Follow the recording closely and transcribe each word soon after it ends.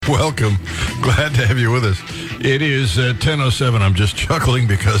Welcome. Glad to have you with us. It is 10:07. I'm just chuckling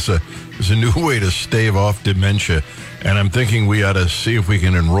because there's a new way to stave off dementia, and I'm thinking we ought to see if we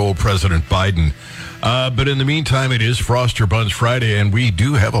can enroll President Biden. But in the meantime, it is Frost Your Buns Friday, and we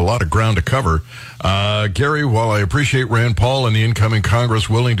do have a lot of ground to cover. Gary, while I appreciate Rand Paul and the incoming Congress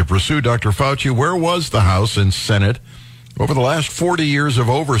willing to pursue Dr. Fauci, where was the House and Senate over the last 40 years of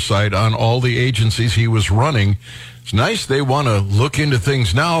oversight on all the agencies he was running? It's nice they want to look into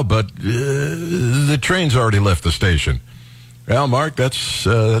things now, but the train's already left the station. Well, Mark, that's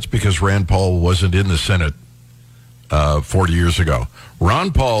because Rand Paul wasn't in the Senate 40 years ago.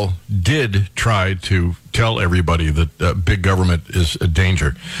 Ron Paul did try to tell everybody that big government is a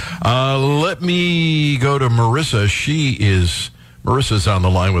danger. Let me go to Marissa. Marissa's on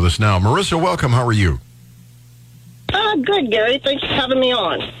the line with us now. Marissa, welcome. How are you? Good, Gary. Thanks for having me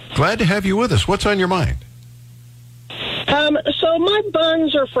on. Glad to have you with us. What's on your mind? So my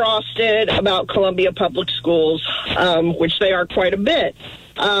buns are frosted about Columbia Public Schools, which they are quite a bit.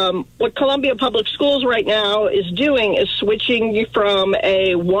 What Columbia Public Schools right now is doing is switching you from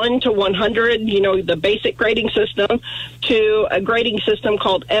a 1 to 100, the basic grading system, to a grading system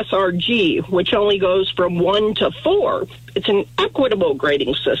called SRG, which only goes from 1 to 4. It's an equitable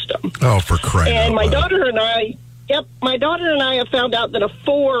grading system. Oh, for crying out loud. And my daughter and I have found out that a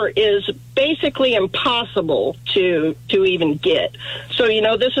 4 is basically impossible to even get. So,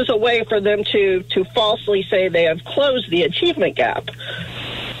 this is a way for them to falsely say they have closed the achievement gap.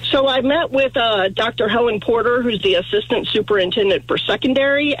 So I met with Dr. Helen Porter, who's the assistant superintendent for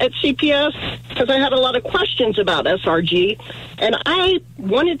secondary at CPS, because I had a lot of questions about SRG, and I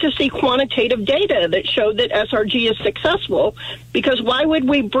wanted to see quantitative data that showed that SRG is successful, because why would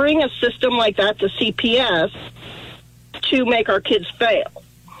we bring a system like that to CPS to make our kids fail?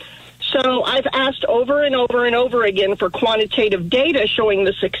 So I've asked over and over and over again for quantitative data showing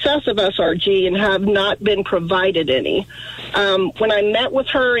the success of SRG and have not been provided any. When I met with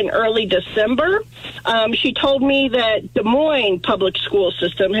her in early December, she told me that Des Moines Public School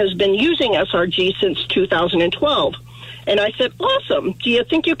System has been using SRG since 2012. And I said, awesome. Do you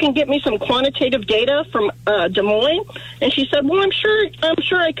think you can get me some quantitative data from Des Moines? And she said, well, I'm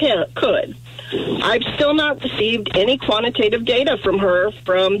sure I could. I've still not received any quantitative data from her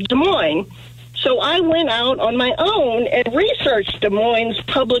from Des Moines. So I went out on my own and researched Des Moines'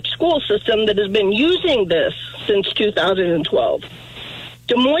 public school system that has been using this since 2012.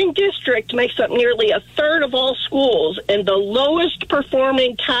 Des Moines District makes up nearly a third of all schools in the lowest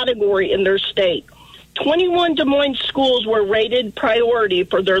performing category in their state. 21 Des Moines schools were rated priority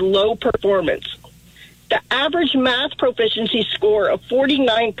for their low performance. The average math proficiency score of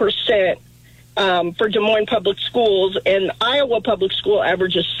 49% for Des Moines Public Schools, and Iowa Public School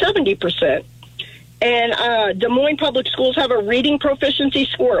average is 70%. And Des Moines Public Schools have a reading proficiency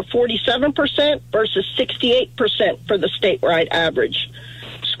score of 47% versus 68% for the statewide average.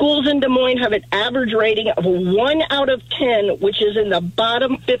 Schools in Des Moines have an average rating of 1 out of 10, which is in the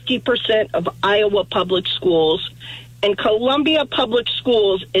bottom 50% of Iowa public schools. And Columbia Public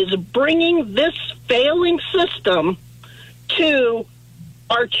Schools is bringing this failing system to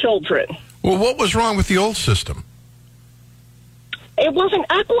our children. Well, what was wrong with the old system? It wasn't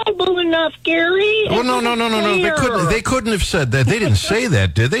equitable enough, Gary. Oh, no. They couldn't have said that. They didn't say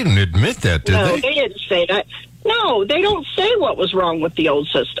that, did they? They didn't admit that, did they? No, they didn't say that. No, they don't say what was wrong with the old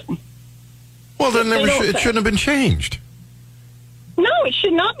system. Well, then it shouldn't have been changed. No, it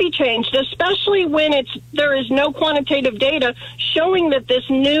should not be changed, especially when there is no quantitative data showing that this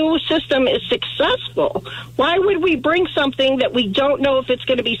new system is successful. Why would we bring something that we don't know if it's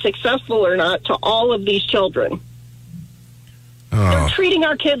going to be successful or not to all of these children? They're treating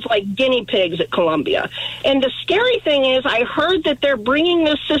our kids like guinea pigs at Columbia. And the scary thing is, I heard that they're bringing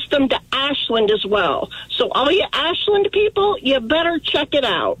this system to Ashland as well. So all you Ashland people, you better check it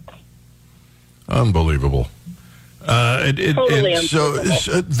out. Unbelievable. Totally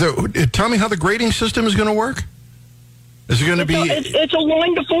unbelievable. Tell me how the grading system is going to work. Is it going to be? It's a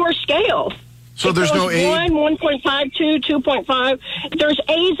 1 to 4 scale. So there's no A? 1, 1.5, 2, 2.5. There's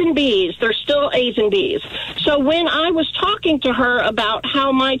A's and B's. There's still A's and B's. So when I was talking to her about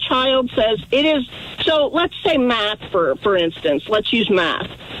how my child says it is, so let's say math, for instance. Let's use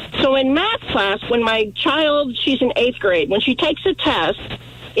math. So in math class, when my child, she's in 8th grade, when she takes a test,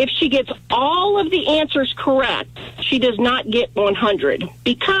 if she gets all of the answers correct, she does not get 100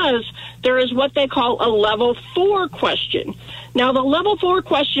 because there is what they call a level 4 question. Now, the level 4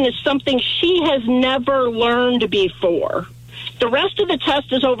 question is something she has never learned before. The rest of the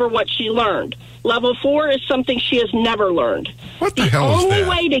test is over what she learned. Level 4 is something she has never learned. What the hell is that? The only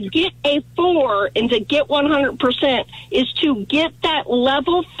way to get a 4 and to get 100% is to get that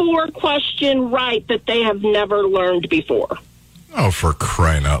level 4 question right that they have never learned before. Oh, for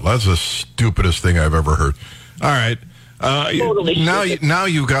crying out loud. That's the stupidest thing I've ever heard. All right. Totally now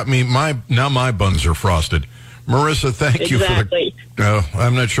you got me. Now my buns are frosted. Marissa, thank you for the...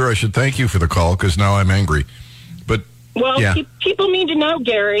 I'm not sure I should thank you for the call because now I'm angry. But, well, yeah. People need to know,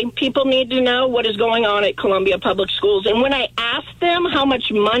 Gary. People need to know what is going on at Columbia Public Schools. And when I asked them how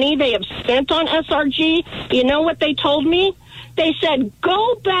much money they have spent on SRG, you know what they told me? They said,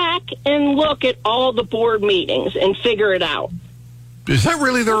 go back and look at all the board meetings and figure it out. Is that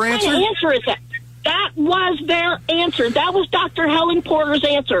really their answer? What kind of answer is that? That was their answer. That was Dr. Helen Porter's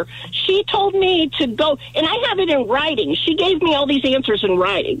answer. She told me to go, and I have it in writing. She gave me all these answers in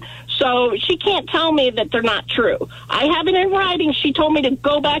writing. So she can't tell me that they're not true. I have it in writing. She told me to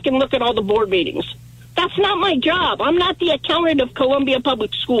go back and look at all the board meetings. That's not my job. I'm not the accountant of Columbia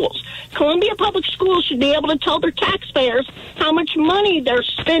Public Schools. Columbia Public Schools should be able to tell their taxpayers how much money they're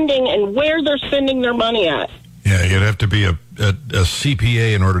spending and where they're spending their money at. Yeah, you'd have to be a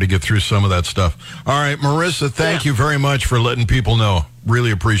CPA in order to get through some of that stuff. All right, Marissa, thank you very much for letting people know. Really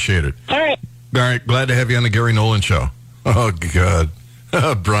appreciate it. All right. All right, glad to have you on the Gary Nolan Show. Oh, God.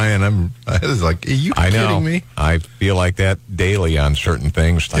 Brian, I was like, are you kidding me? I feel like that daily on certain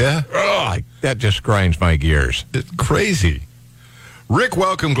things. Like, yeah? That just grinds my gears. It's crazy. Rick,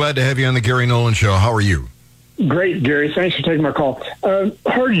 welcome. Glad to have you on the Gary Nolan Show. How are you? Great, Gary. Thanks for taking my call.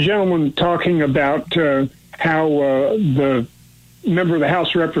 Heard a gentleman talking about how the member of the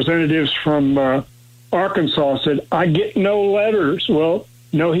House of Representatives from Arkansas said, I get no letters. Well,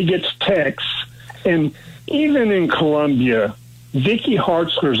 no, he gets texts. And even in Columbia, Vicky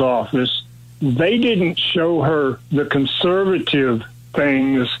Hartzler's office, they didn't show her the conservative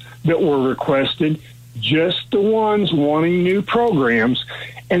things that were requested, just the ones wanting new programs.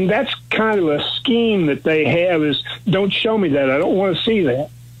 And that's kind of a scheme that they have is, don't show me that. I don't want to see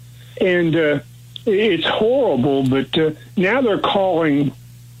that. And it's horrible, but now they're calling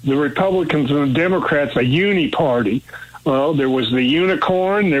the Republicans and the Democrats a uni-party. Well, there was the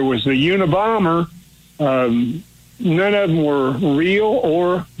unicorn, there was the Unabomber. None of them were real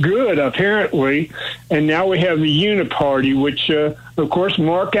or good, apparently. And now we have the Uniparty, which, of course,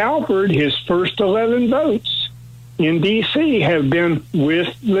 Mark Alford, his first 11 votes in D.C. have been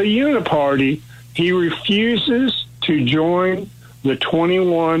with the Uniparty. He refuses to join the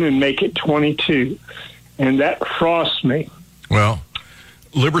 21 and make it 22. And that frosts me. Well,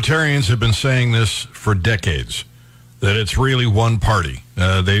 libertarians have been saying this for decades, that it's really one party.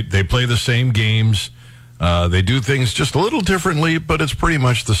 They play the same games. They do things just a little differently, but it's pretty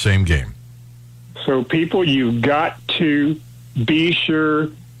much the same game. So people, you've got to be sure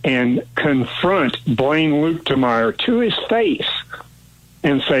and confront Blaine Luetkemeyer to his face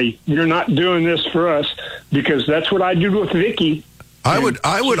and say, you're not doing this for us, because that's what I did with Vicky. I would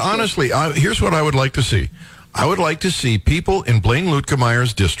honestly, here's what I would like to see. I would like to see people in Blaine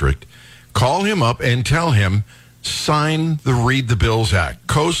Luetkemeier's district call him up and tell him, sign the Read the Bills Act,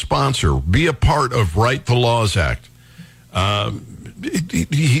 co-sponsor, be a part of Write the Laws Act.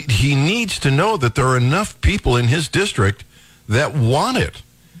 He needs to know that there are enough people in his district that want it.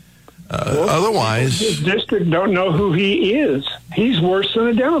 Otherwise, his district don't know who he is. He's worse than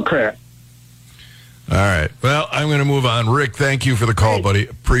a Democrat. All right. Well, I'm going to move on. Rick, thank you for the call, buddy.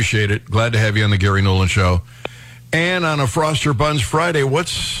 Appreciate it. Glad to have you on the Gary Nolan Show. And on a Frost Your Buns Friday,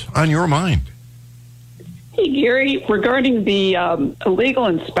 what's on your mind? Hey, Gary, regarding the illegal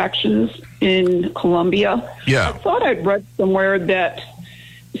inspections in Columbia, I thought I'd read somewhere that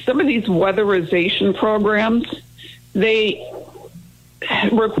some of these weatherization programs, they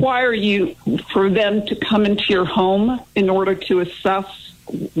require you for them to come into your home in order to assess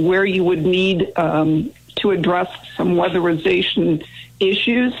where you would need to address some weatherization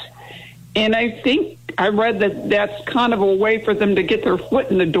issues. And I think I read that that's kind of a way for them to get their foot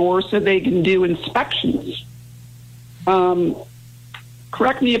in the door so they can do inspections.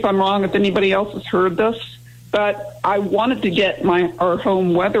 Correct me if I'm wrong, if anybody else has heard this, but I wanted to get our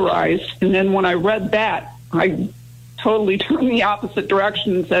home weatherized. And then when I read that, I totally turned the opposite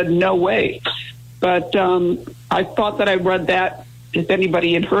direction and said, no way. But I thought that I read that. If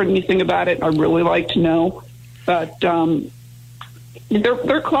anybody had heard anything about it, I'd really like to know. But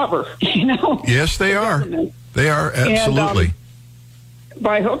they're clever, you know. Yes, they are. They are, absolutely. And,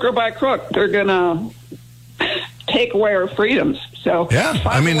 by hook or by crook, they're going to take away our freedoms. So, yeah,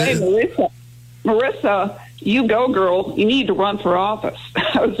 by the way, Marissa, you go, girl. You need to run for office.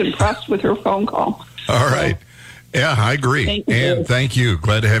 I was impressed with her phone call. All right. Yeah, I agree. Thank you. Ann, thank you.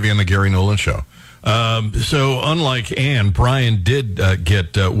 Glad to have you on the Gary Nolan Show. So unlike Ann, Brian did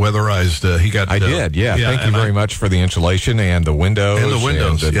get weatherized. He got. I did, yeah. Thank you very much for the insulation and the windows. And the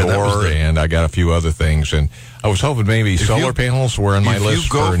windows. And the door, and I got a few other things. And I was hoping maybe solar panels were on my list.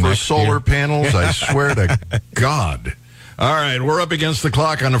 If you go for solar year. panels, I swear to God. All right, we're up against the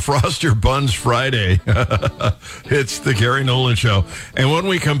clock on a Frost Your Buns Friday. It's the Gary Nolan Show. And when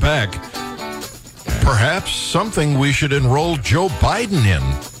we come back, perhaps something we should enroll Joe Biden in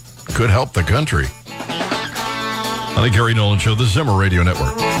could help the country. On the Gary Nolan Show, the Zimmer Radio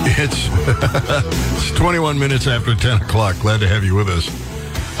Network. It's 21 minutes after 10 o'clock. Glad to have you with us.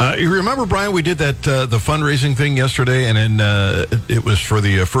 You remember, Brian, we did that the fundraising thing yesterday, and then it was for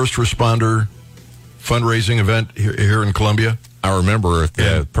the first responder fundraising event here in Columbia. I remember if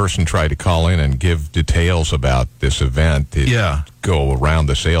the person tried to call in and give details about this event, it'd go around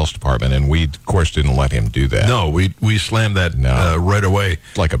the sales department, and we, of course, didn't let him do that. No, we slammed that right away.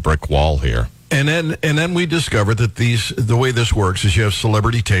 It's like a brick wall here. And then we discovered that the way this works is you have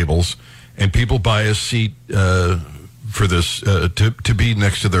celebrity tables, and people buy a seat for this to be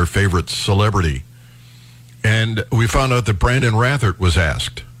next to their favorite celebrity. And we found out that Brandon Rathert was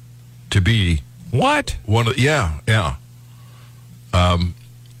asked to be what?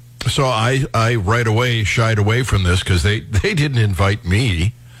 So I right away shied away from this because they didn't invite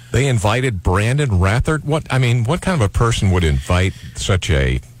me. They invited Brandon Rathert? What kind of a person would invite such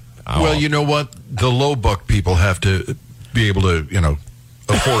a... Well, you know what? The low buck people have to be able to,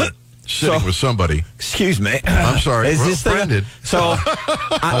 afford sitting with somebody. Excuse me. I'm sorry. Is this Brandon? So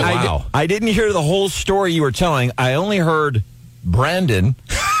I didn't hear the whole story you were telling. I only heard Brandon.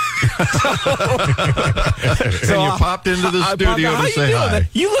 So you popped into the studio to say hi.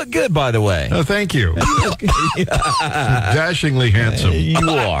 You look good, by the way. Oh, thank you. Dashingly handsome. You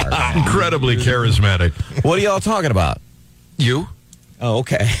are. Incredibly charismatic. What are y'all talking about? You? Oh,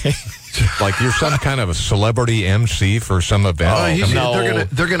 okay. Like you're some kind of a celebrity MC for some event. No.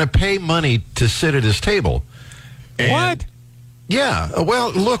 They're gonna pay money to sit at his table. What? Yeah.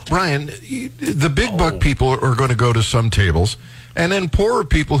 Well, look, Brian, the big buck people are going to go to some tables, and then poorer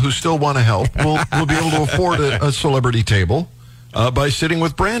people who still want to help will be able to afford a celebrity table by sitting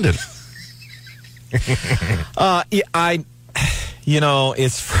with Brandon. I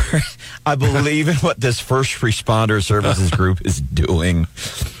believe in what this first responder services group is doing.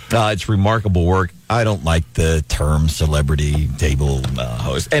 It's remarkable work. I don't like the term celebrity table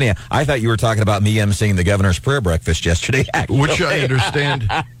host. Anyhow, I thought you were talking about me emceeing the governor's prayer breakfast yesterday. Actually. Which I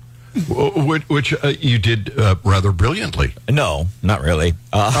understand. Which you did rather brilliantly. No, not really.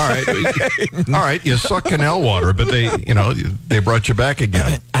 All right. You suck canal water, but they brought you back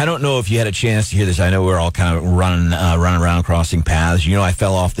again. I don't know if you had a chance to hear this. I know we're all kind of running around, crossing paths. I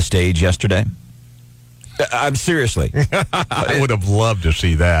fell off the stage yesterday. I'm seriously. I would have loved to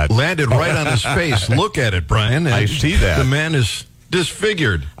see that. Landed right on his face. Look at it, Brian. I see that. The man is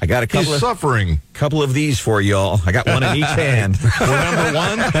disfigured. I got He's suffering. Couple of these for y'all. I got one in each hand. For number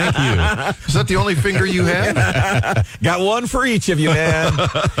one, thank you. Is that the only finger you have? Got one for each of you, man.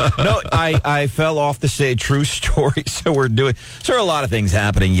 No, I fell off the stage. True story. So there are a lot of things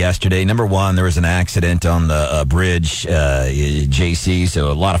happening yesterday. Number one, there was an accident on the bridge, JC,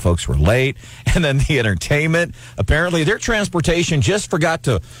 so a lot of folks were late. And then the entertainment, apparently their transportation just forgot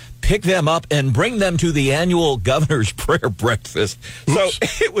to pick them up and bring them to the annual governor's prayer breakfast. Oops.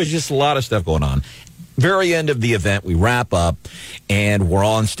 So it was just a lot of stuff going on. Very end of the event, we wrap up, and we're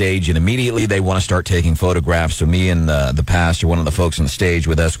on stage, and immediately they want to start taking photographs. So me and the pastor, one of the folks on the stage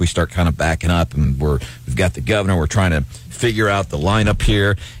with us, we start kind of backing up, and we've got the governor. We're trying to figure out the lineup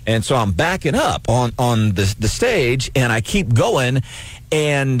here. And so I'm backing up on the stage, and I keep going,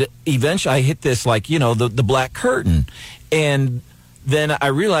 and eventually I hit this, the black curtain. And then I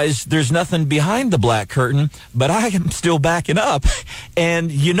realize there's nothing behind the black curtain, but I am still backing up.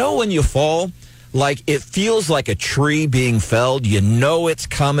 And when you fall, it feels like a tree being felled. It's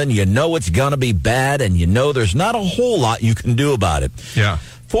coming. It's going to be bad. And there's not a whole lot you can do about it. Yeah.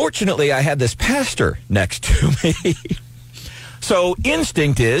 Fortunately, I had this pastor next to me. So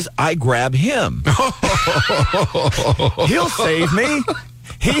instinct is I grab him. He'll save me.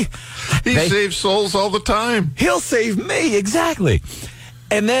 He saves souls all the time. He'll save me, exactly.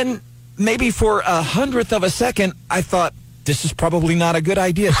 And then maybe for 100th of a second, I thought, this is probably not a good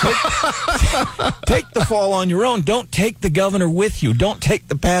idea. Take the fall on your own. Don't take the governor with you. Don't take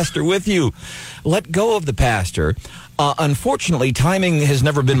the pastor with you. Let go of the pastor. Unfortunately, timing has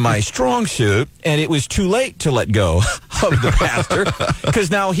never been my strong suit, and it was too late to let go. of the pastor, because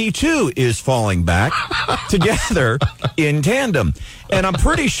now he too is falling back together in tandem. And I'm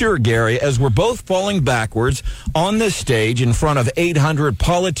pretty sure, Gary, as we're both falling backwards on this stage in front of 800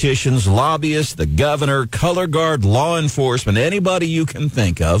 politicians, lobbyists, the governor, color guard, law enforcement, anybody you can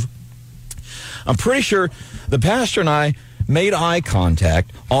think of, I'm pretty sure the pastor and I made eye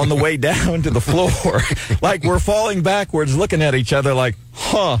contact on the way down to the floor, like we're falling backwards, looking at each other like,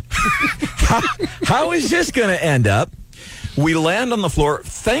 how is this going to end up? We land on the floor.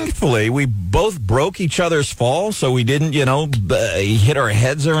 Thankfully, we both broke each other's fall, so we didn't, hit our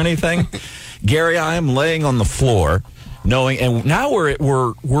heads or anything. Gary, I am laying on the floor, knowing, and now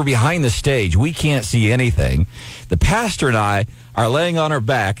we're behind the stage. We can't see anything. The pastor and I are laying on our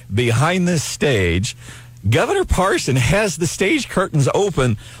back behind this stage. Governor Parson has the stage curtains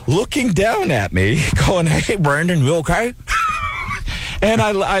open, looking down at me, going, "Hey, Brandon, you okay?" And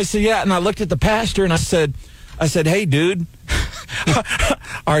I said, "Yeah." And I looked at the pastor and I said, "Hey, dude,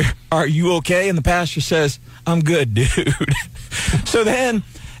 are you okay?" And the pastor says, "I'm good, dude." So then,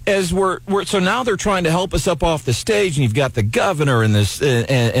 as so now they're trying to help us up off the stage, and you've got the governor and this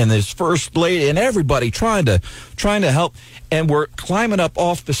first lady and everybody trying to help, and we're climbing up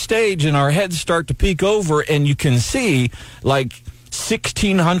off the stage, and our heads start to peek over, and you can see like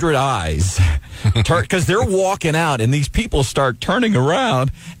 1,600 eyes, because they're walking out, and these people start turning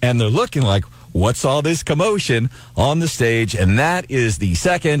around, and they're looking like, what's all this commotion on the stage? And that is the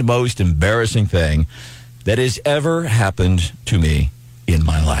second most embarrassing thing that has ever happened to me in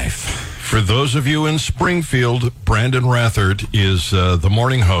my life. For those of you in Springfield, Brandon Rathert is the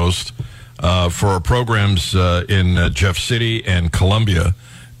morning host for our programs in Jeff City and Columbia.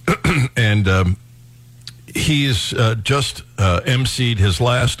 And he's just emceed his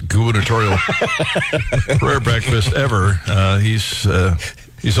last gubernatorial prayer breakfast ever.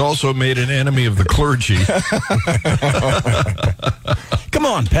 He's also made an enemy of the clergy. Come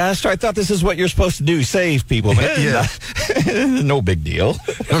on, Pastor. I thought this is what you're supposed to do, save people. Yeah. No big deal.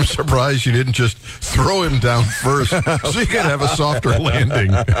 I'm surprised you didn't just throw him down first so you could have a softer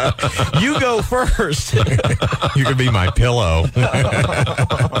landing. You go first. You could be my pillow.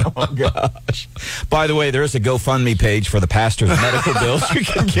 Oh, gosh. By the way, there's a GoFundMe page for the pastor's medical bills you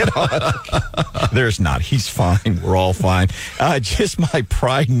can get on. There's not. He's fine. We're all fine. Just my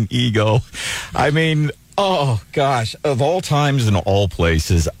pride and ego. I mean, oh, gosh. Of all times and all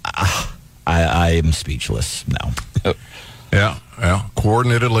places, I am speechless now. Yeah.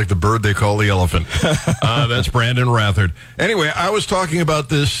 Coordinated like the bird they call the elephant. That's Brandon Rathert. Anyway, I was talking about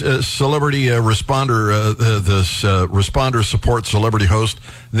this celebrity responder, this responder support celebrity host.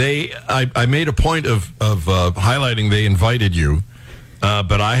 I made a point of highlighting they invited you,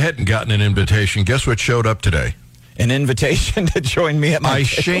 but I hadn't gotten an invitation. Guess what showed up today? An invitation to join me at my I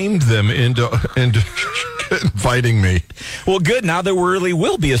shamed them into inviting me. Well, good. Now there really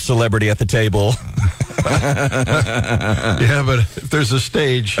will be a celebrity at the table. Yeah, but if there's a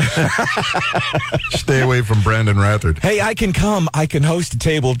stage, stay away from Brandon Rathert. Hey, I can come. I can host a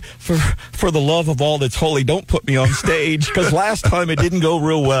table for the love of all that's holy. Don't put me on stage, because last time it didn't go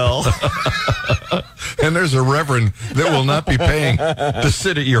real well. And there's a reverend that will not be paying to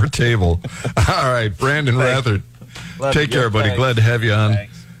sit at your table. All right, Brandon Rathert. Take care, buddy. Glad to have you on.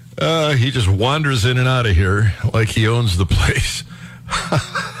 He just wanders in and out of here like he owns the place.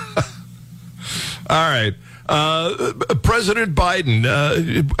 All right. President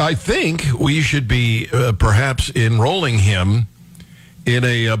Biden, I think we should be perhaps enrolling him in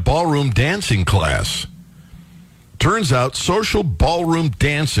a ballroom dancing class. Turns out social ballroom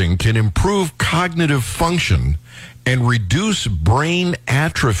dancing can improve cognitive function and reduce brain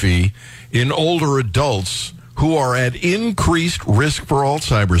atrophy in older adults who are at increased risk for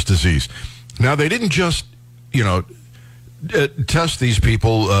Alzheimer's disease. Now, they didn't just, test these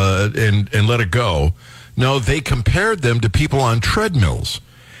people and let it go. No, they compared them to people on treadmills.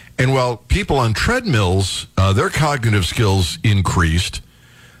 And while people on treadmills, their cognitive skills increased,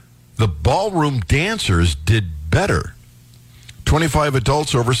 the ballroom dancers did better. 25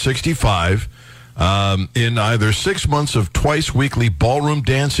 adults over 65 in either 6 months of twice-weekly ballroom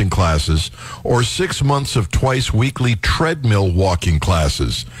dancing classes or 6 months of twice-weekly treadmill walking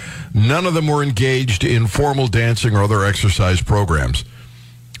classes. None of them were engaged in formal dancing or other exercise programs.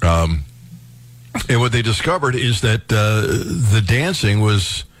 And what they discovered is that the dancing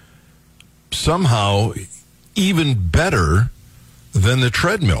was somehow even better than the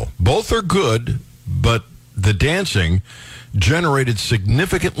treadmill. Both are good, but the dancing generated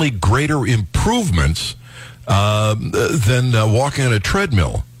significantly greater improvements than walking on a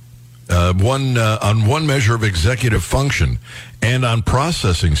treadmill. On one measure of executive function and on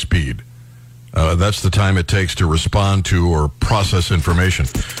processing speed. That's the time it takes to respond to or process information.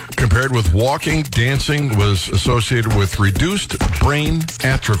 Compared with walking, dancing was associated with reduced brain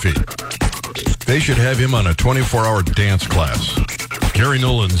atrophy. They should have him on a 24-hour dance class. Gary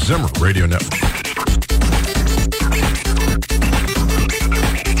Nolan, Zimmer Radio Network.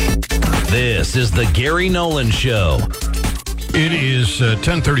 This is the Gary Nolan Show. It is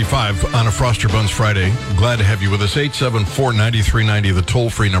 10:35 on a Frost Your Buns Friday. Glad to have you with us. 874-9390. The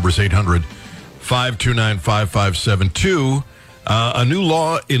toll-free number is 800-529-5572. A new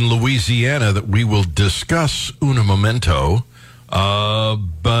law in Louisiana that we will discuss una momento.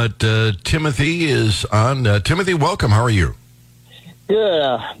 But Timothy is on. Timothy, welcome. How are you?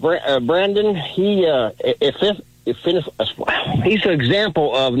 Good. Brandon, he's an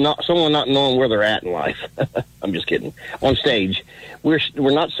example of someone not knowing where they're at in life. I'm just kidding. On stage, we're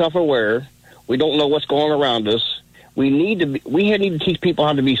not self-aware. We don't know what's going around us. We need to teach people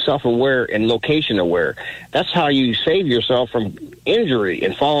how to be self-aware and location-aware. That's how you save yourself from injury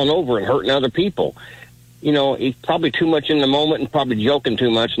and falling over and hurting other people. You know, he's probably too much in the moment and probably joking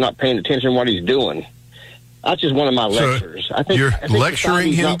too much, not paying attention to what he's doing. That's just one of my lectures. I think you're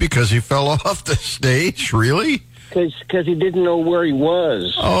lecturing him because he fell off the stage? Really? Because he didn't know where he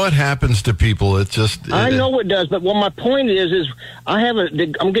was. Oh, it happens to people. It's just... I know it does, but what my point is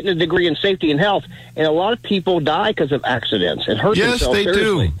I'm getting a degree in safety and health, and a lot of people die because of accidents and hurt themselves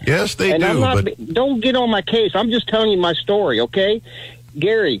seriously. Yes, they do. Don't get on my case. I'm just telling you my story, okay?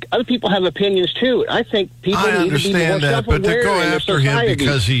 Gary, other people have opinions too. I think people need to be more self-aware. But to go after him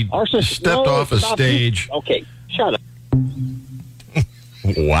because he stepped off a stage... Okay, shut up.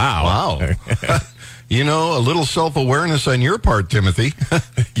 Wow. You know, a little self-awareness on your part, Timothy.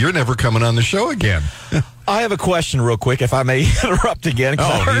 You're never coming on the show again. I have a question real quick, if I may interrupt again.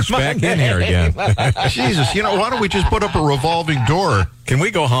 He's back in here again. Jesus, why don't we just put up a revolving door? Can we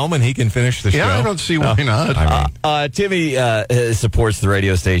go home and he can finish the show? Yeah, I don't see why not. Timmy supports the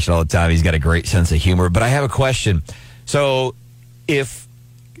radio station all the time. He's got a great sense of humor. But I have a question. So if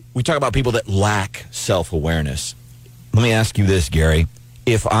we talk about people that lack self-awareness, let me ask you this, Gary.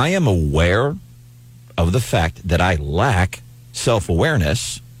 If I am aware of the fact that I lack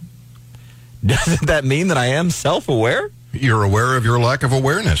self-awareness, doesn't that mean that I am self-aware? You're aware of your lack of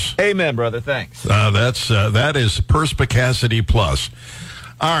awareness. Amen, brother. Thanks. That is perspicacity plus.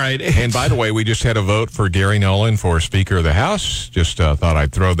 All right. And by the way, we just had a vote for Gary Nolan for Speaker of the House. Just thought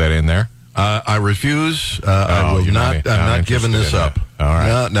I'd throw that in there. I refuse. I'm not giving this up. All right.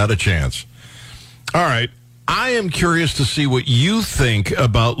 No, not a chance. All right. I am curious to see what you think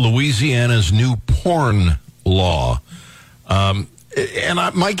about Louisiana's new porn law. My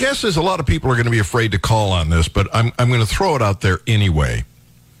guess is a lot of people are going to be afraid to call on this, but I'm going to throw it out there anyway.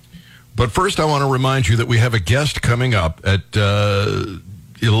 But first, I want to remind you that we have a guest coming up at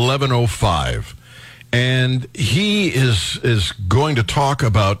 11:05, and he is going to talk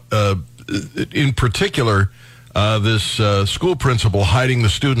about, in particular, this school principal hiding the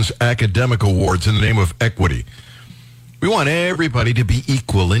students' academic awards in the name of equity. We want everybody to be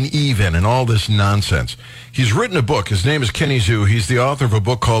equal and even and all this nonsense. He's written a book. His name is Kenny Zhu. He's the author of a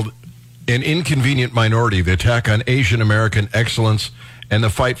book called An Inconvenient Minority, The Attack on Asian American Excellence and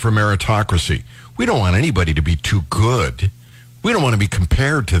the Fight for Meritocracy. We don't want anybody to be too good. We don't want to be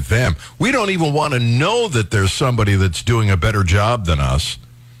compared to them. We don't even want to know that there's somebody that's doing a better job than us.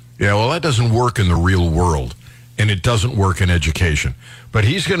 Yeah, well, that doesn't work in the real world. And it doesn't work in education. But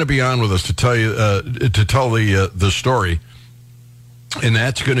he's going to be on with us to tell you the story, and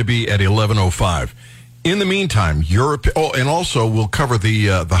that's going to be at 11:05. In the meantime, and also we'll cover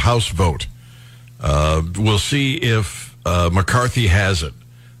the House vote. We'll see if McCarthy has it.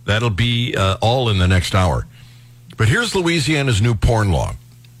 That'll be all in the next hour. But here's Louisiana's new porn law.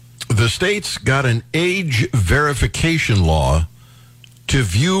 The state's got an age verification law to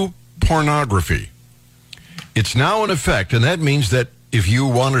view pornography. It's now in effect, and that means that if you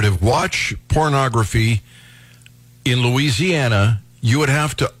wanted to watch pornography in Louisiana, you would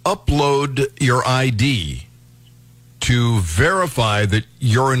have to upload your ID to verify that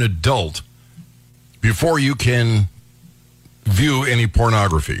you're an adult before you can view any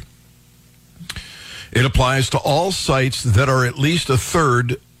pornography. It applies to all sites that are at least a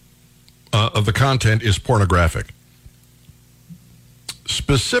third of the content is pornographic.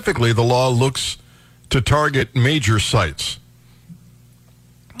 Specifically, the law looks to target major sites.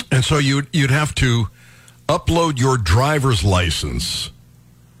 And so you'd have to upload your driver's license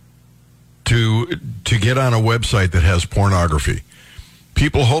to get on a website that has pornography.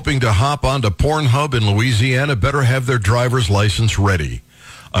 People hoping to hop onto Pornhub in Louisiana better have their driver's license ready.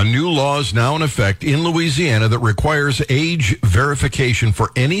 A new law is now in effect in Louisiana that requires age verification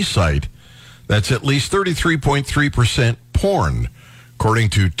for any site That's at least 33.3% porn. According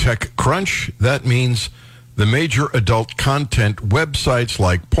to TechCrunch, that means the major adult content websites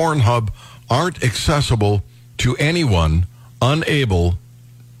like Pornhub aren't accessible to anyone unable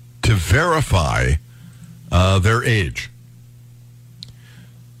to verify their age.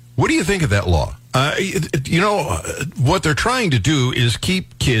 What do you think of that law? What they're trying to do is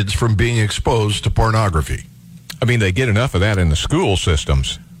keep kids from being exposed to pornography. I mean, they get enough of that in the school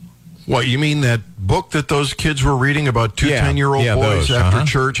systems. What, you mean that book that those kids were reading about two 10-year-old boys those, after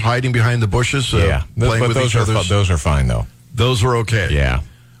church hiding behind the bushes playing with each other? Those are fine, though. Those are okay. Yeah.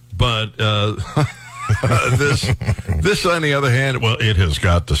 But this, on the other hand, well, it has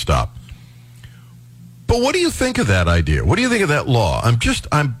got to stop. But what do you think of that idea? What do you think of that law?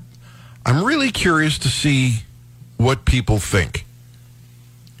 I'm really curious to see what people think.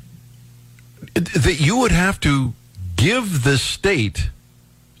 That you would have to get the state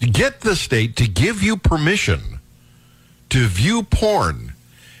to give you permission to view porn,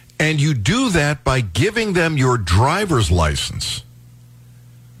 and you do that by giving them your driver's license.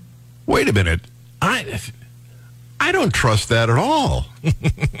 Wait a minute. I don't trust that at all.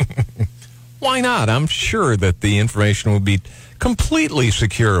 Why not? I'm sure that the information would be completely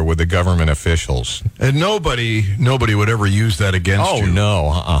secure with the government officials. And nobody would ever use that against you.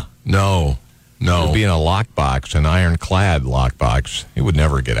 Oh, no. No. It would be in a lockbox, an ironclad lockbox. It would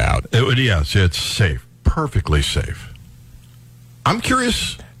never get out. It would, yes, it's safe. Perfectly safe. I'm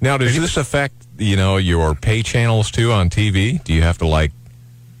curious. Now, does this affect, your pay channels, too, on TV? Do you have to,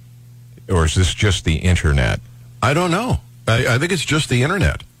 or is this just the Internet? I don't know. I think it's just the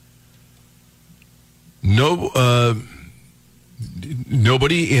Internet.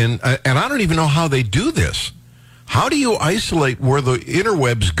 Nobody and I don't even know how they do this. How do you isolate where the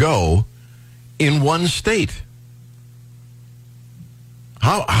interwebs go in one state?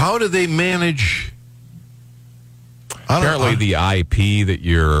 How do they manage? Apparently the IP that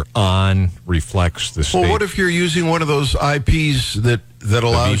you're on reflects the state. Well, what if you're using one of those IPs that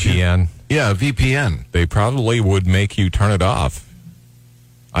allows you? VPN? Yeah, VPN. They probably would make you turn it off.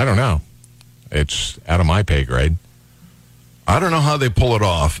 I don't know. It's out of my pay grade. I don't know how they pull it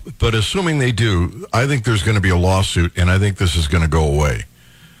off, but assuming they do, I think there's going to be a lawsuit, and I think this is going to go away.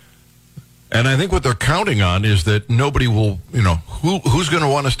 And I think what they're counting on is that nobody will, who's going to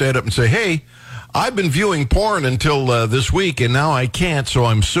want to stand up and say, hey, I've been viewing porn until this week, and now I can't, so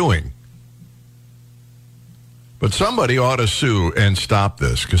I'm suing. But somebody ought to sue and stop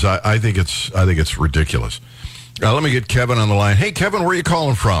this, because I think it's ridiculous. Let me get Kevin on the line. Hey, Kevin, where are you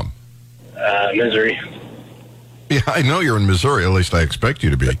calling from? Missouri. Yeah, I know you're in Missouri. At least I expect you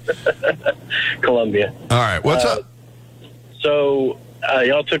to be. Columbia. All right. What's up? So,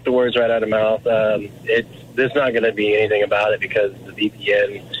 y'all took the words right out of my mouth. There's not going to be anything about it because the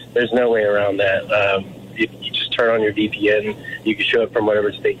VPN, there's no way around that. If you just turn on your VPN, you can show it from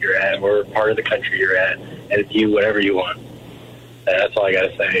whatever state you're at or part of the country you're at and view whatever you want. That's all I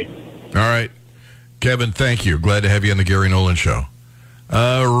got to say. All right. Kevin, thank you. Glad to have you on the Gary Nolan Show.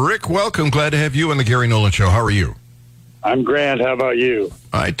 Rick, welcome. Glad to have you on the Gary Nolan Show. How are you? I'm grand. How about you?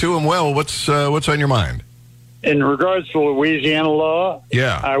 I, too, am well. What's on your mind? In regards to Louisiana law,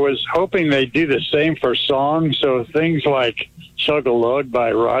 I was hoping they'd do the same for songs. So things like Chug a Lug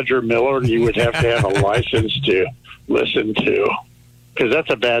by Roger Miller, you would have to have a license to listen to, because that's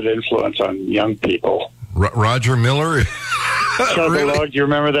a bad influence on young people. Roger Miller? Chug a Lug, do you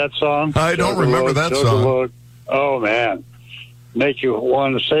remember that song? I don't remember that song. Oh, man. Make you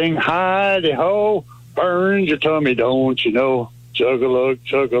want to sing, hi-de-ho, burns your tummy, don't you know? Chug a Lug,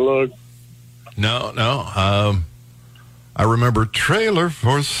 Chug a Lug. No. I remember Trailer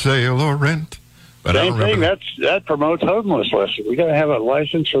for Sale or Rent. But Same thing. That promotes homelessness. We got to have a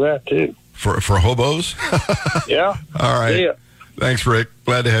license for that, too. For hobos? Yeah. All right. Yeah. Thanks, Rick.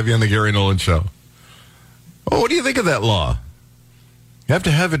 Glad to have you on the Gary Nolan Show. Oh, what do you think of that law? You have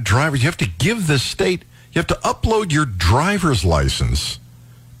to have a driver. You have to give the state, you have to upload your driver's license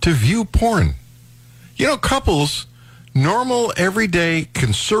to view porn. Couples, normal, everyday,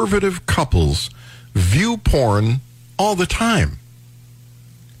 conservative couples view porn all the time.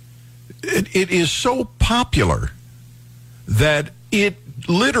 It is so popular that it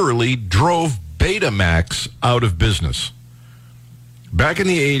literally drove Betamax out of business. Back in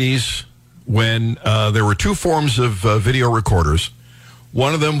the 80s, when there were two forms of video recorders,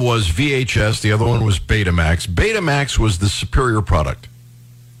 one of them was VHS, the other one was Betamax. Betamax was the superior product.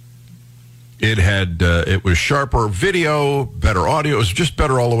 It was sharper video, better audio. It was just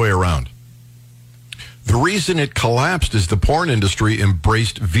better all the way around. The reason it collapsed is the porn industry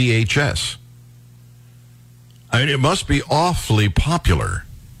embraced VHS. I mean, it must be awfully popular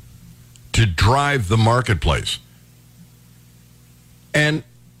to drive the marketplace. And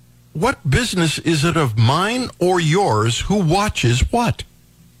what business is it of mine or yours who watches what?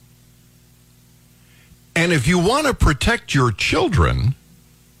 And if you want to protect your children,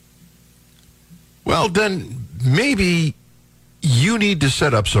 well, then maybe you need to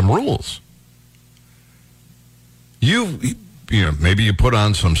set up some rules. Maybe you put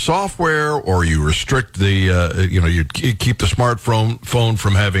on some software, or you restrict the, you keep the smartphone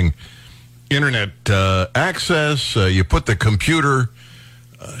from having internet access. You put the computer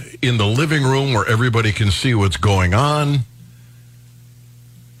in the living room where everybody can see what's going on.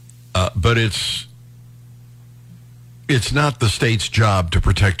 But it's not the state's job to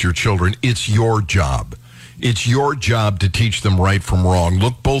protect your children. It's your job. It's your job to teach them right from wrong.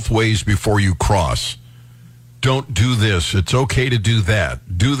 Look both ways before you cross. Don't do this. It's okay to do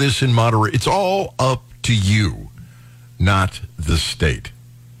that. Do this in moderation. It's all up to you, not the state.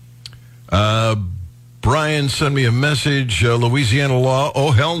 Brian sent me a message. Louisiana law,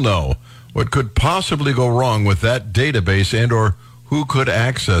 oh, hell no. What could possibly go wrong with that database, and or who could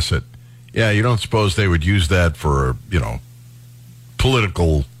access it? Yeah, you don't suppose they would use that for,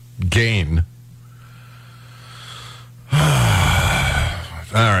 political gain.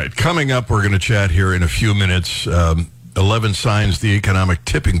 All right, coming up, we're going to chat here in a few minutes. 11 signs the economic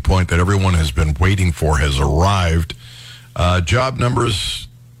tipping point that everyone has been waiting for has arrived. Job numbers,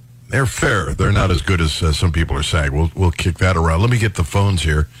 they're fair. They're not as good as some people are saying. We'll kick that around. Let me get the phones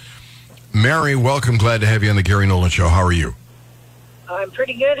here. Mary, welcome. Glad to have you on the Gary Nolan Show. How are you? I'm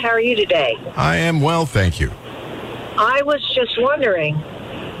pretty good. How are you today? I am well, thank you. I was just wondering,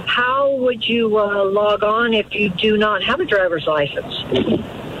 how would you log on if you do not have a driver's license?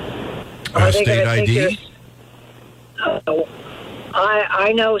 A state ID?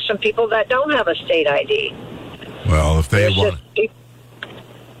 I know some people that don't have a state ID. Well, if they want,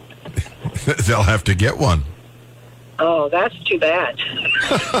 they'll have to get one. Oh, that's too bad.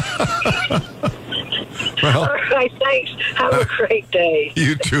 Well, all right, thanks. Have a great day.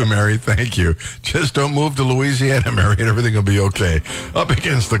 You too, Mary. Thank you. Just don't move to Louisiana, Mary, and everything will be okay. Up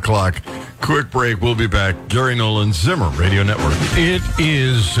against the clock. Quick break. We'll be back. Gary Nolan, Zimmer Radio Network. It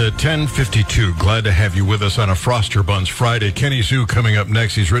is 10:52. Glad to have you with us on a Froster Buns Friday. Kenny Zhu coming up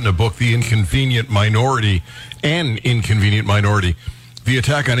next. He's written a book, The Inconvenient Minority, An Inconvenient Minority, The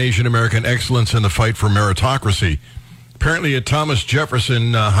Attack on Asian American Excellence and the Fight for Meritocracy. Apparently at Thomas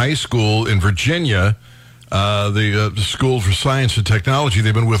Jefferson High School in Virginia, the School for Science and Technology,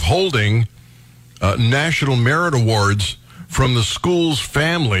 they've been withholding national merit awards from the school's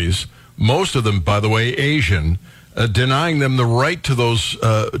families, most of them, by the way, Asian, denying them the right to those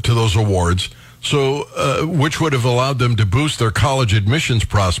awards, so which would have allowed them to boost their college admissions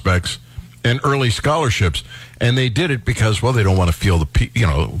prospects and early scholarships. And they did it because, well, they don't want to feel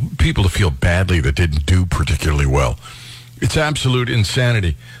people to feel badly that didn't do particularly well. It's absolute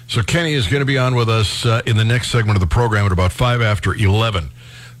insanity. So Kenny is going to be on with us in the next segment of the program at about 5 after 11.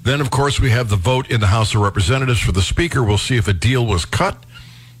 Then, of course, we have the vote in the House of Representatives for the Speaker. We'll see if a deal was cut.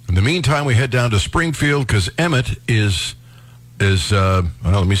 In the meantime, we head down to Springfield because Emmett is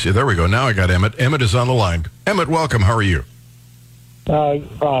let me see. There we go. Now I got Emmett. Emmett is on the line. Emmett, welcome. How are you? Fine.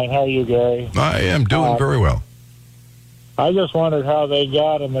 How are you, Gary? I am doing very well. I just wondered how they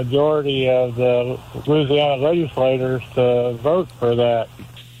got a majority of the Louisiana legislators to vote for that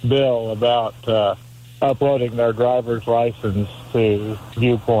bill about uploading their driver's license to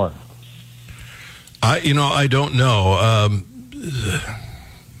view porn. I don't know.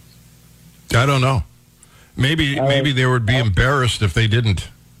 I don't know. Maybe they would be embarrassed if they didn't.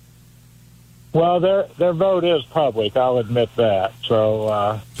 Well, their vote is public. I'll admit that.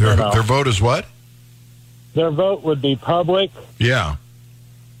 So their vote is what? Their vote would be public. Yeah.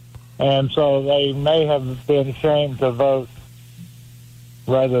 And so they may have been ashamed to vote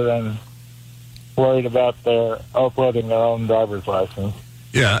rather than worried about their uploading their own driver's license.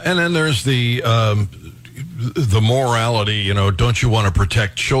 Yeah, and then there's the morality, don't you want to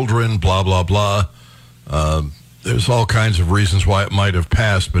protect children, blah, blah, blah. There's all kinds of reasons why it might have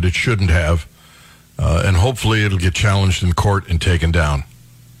passed, but it shouldn't have. And hopefully it'll get challenged in court and taken down.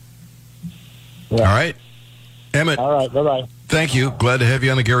 Yeah. All right. Emmett. All right, bye-bye. Thank you. Glad to have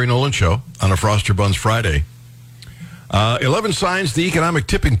you on the Gary Nolan Show on a Froster Buns Friday. 11 signs the economic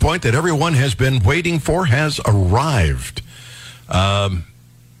tipping point that everyone has been waiting for has arrived. How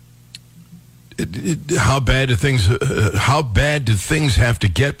bad do things have to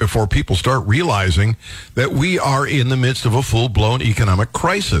get before people start realizing that we are in the midst of a full-blown economic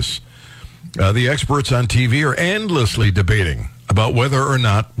crisis? The experts on TV are endlessly debating about whether or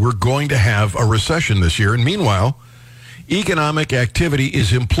not we're going to have a recession this year. And meanwhile, Economic activity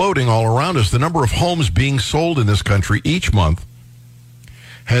is imploding all around us. The number of homes being sold in this country each month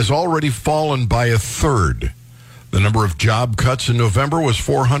has already fallen by a third. The number of job cuts in November was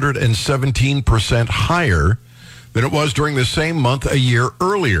 417% higher than it was during the same month a year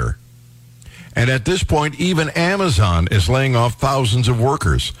earlier. And at this point, even Amazon is laying off thousands of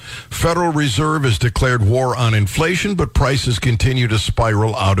workers. Federal Reserve has declared war on inflation, but prices continue to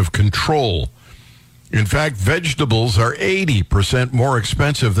spiral out of control. In fact, vegetables are 80% more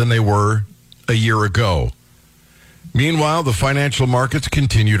expensive than they were a year ago. Meanwhile, the financial markets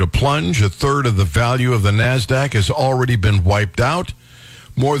continue to plunge. A third of the value of the NASDAQ has already been wiped out.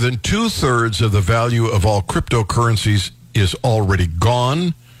 More than 2/3 of the value of all cryptocurrencies is already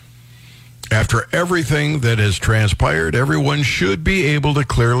gone. After everything that has transpired, everyone should be able to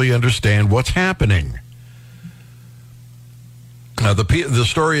clearly understand what's happening. The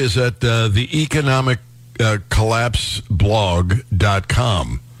story is at the economic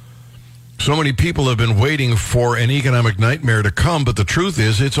collapseblog.com. So many people have been waiting for an economic nightmare to come, but the truth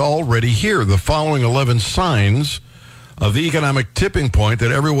is it's already here. The following 11 signs of the economic tipping point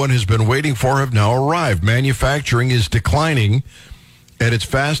that everyone has been waiting for have now arrived. Manufacturing is declining at its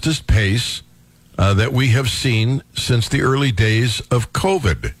fastest pace that we have seen since the early days of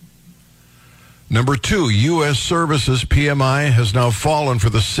COVID. Number 2, U.S. services PMI has now fallen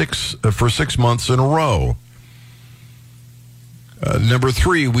for 6 months in a row. Number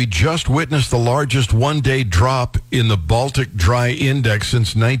 3, we just witnessed the largest one-day drop in the Baltic Dry Index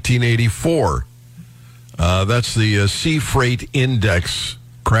since 1984. That's the Sea Freight Index,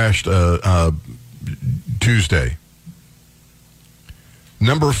 crashed Tuesday.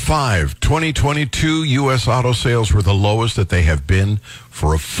 Number 5, 2022 U.S. auto sales were the lowest that they have been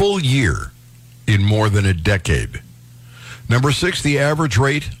for a full year in more than a decade. Number 6, the average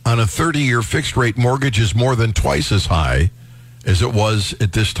rate on a 30-year fixed-rate mortgage is more than twice as high as it was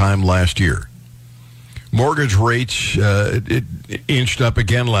at this time last year. Mortgage rates it inched up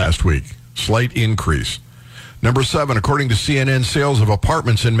again last week, slight increase. Number 7, according to CNN, sales of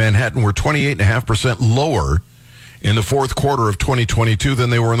apartments in Manhattan were 28.5% lower in the fourth quarter of 2022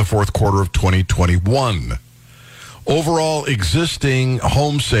 than they were in the fourth quarter of 2021. Overall, existing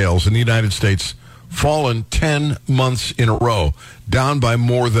home sales in the United States fallen 10 months in a row, down by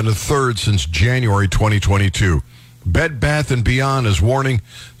more than a third since January 2022. Bed Bath & Beyond is warning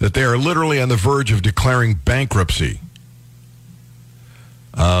that they are literally on the verge of declaring bankruptcy.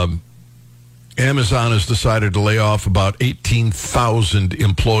 Amazon has decided to lay off about 18,000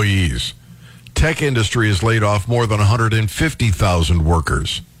 employees. Tech industry has laid off more than 150,000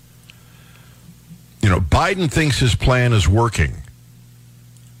 workers. You know, Biden thinks his plan is working,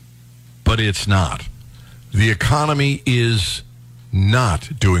 but it's not. The economy is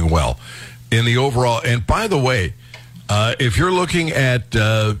not doing well in the overall. And by the way, if you're looking at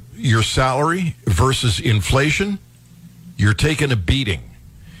your salary versus inflation, you're taking a beating.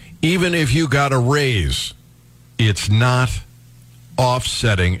 Even if you got a raise, it's not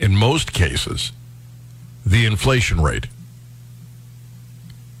offsetting, in most cases, the inflation rate.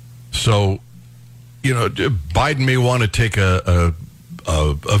 So, you know, Biden may want to take a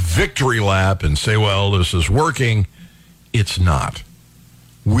victory lap and say, well, this is working. It's not.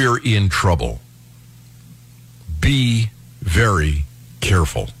 We're in trouble. Be very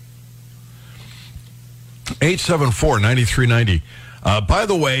careful. 874-9390. By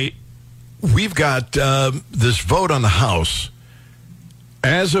the way, we've got this vote on the House.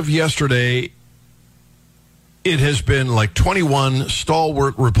 As of yesterday, it has been like 21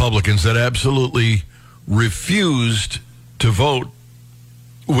 stalwart Republicans that absolutely refused to vote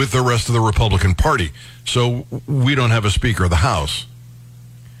with the rest of the Republican Party. So we don't have a Speaker of the House.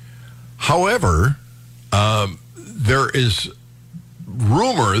 However, there is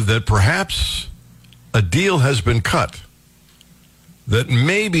rumor that perhaps a deal has been cut, that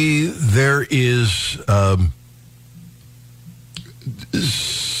maybe there is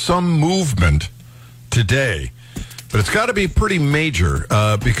some movement today, but it's got to be pretty major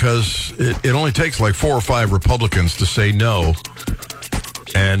because it only takes like 4 or 5 Republicans to say no,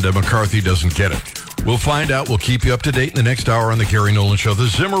 and McCarthy doesn't get it. We'll find out. We'll keep you up to date in the next hour on the Gary Nolan Show, the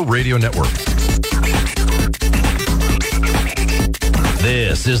Zimmer Radio Network.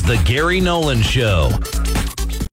 This is the Gary Nolan Show.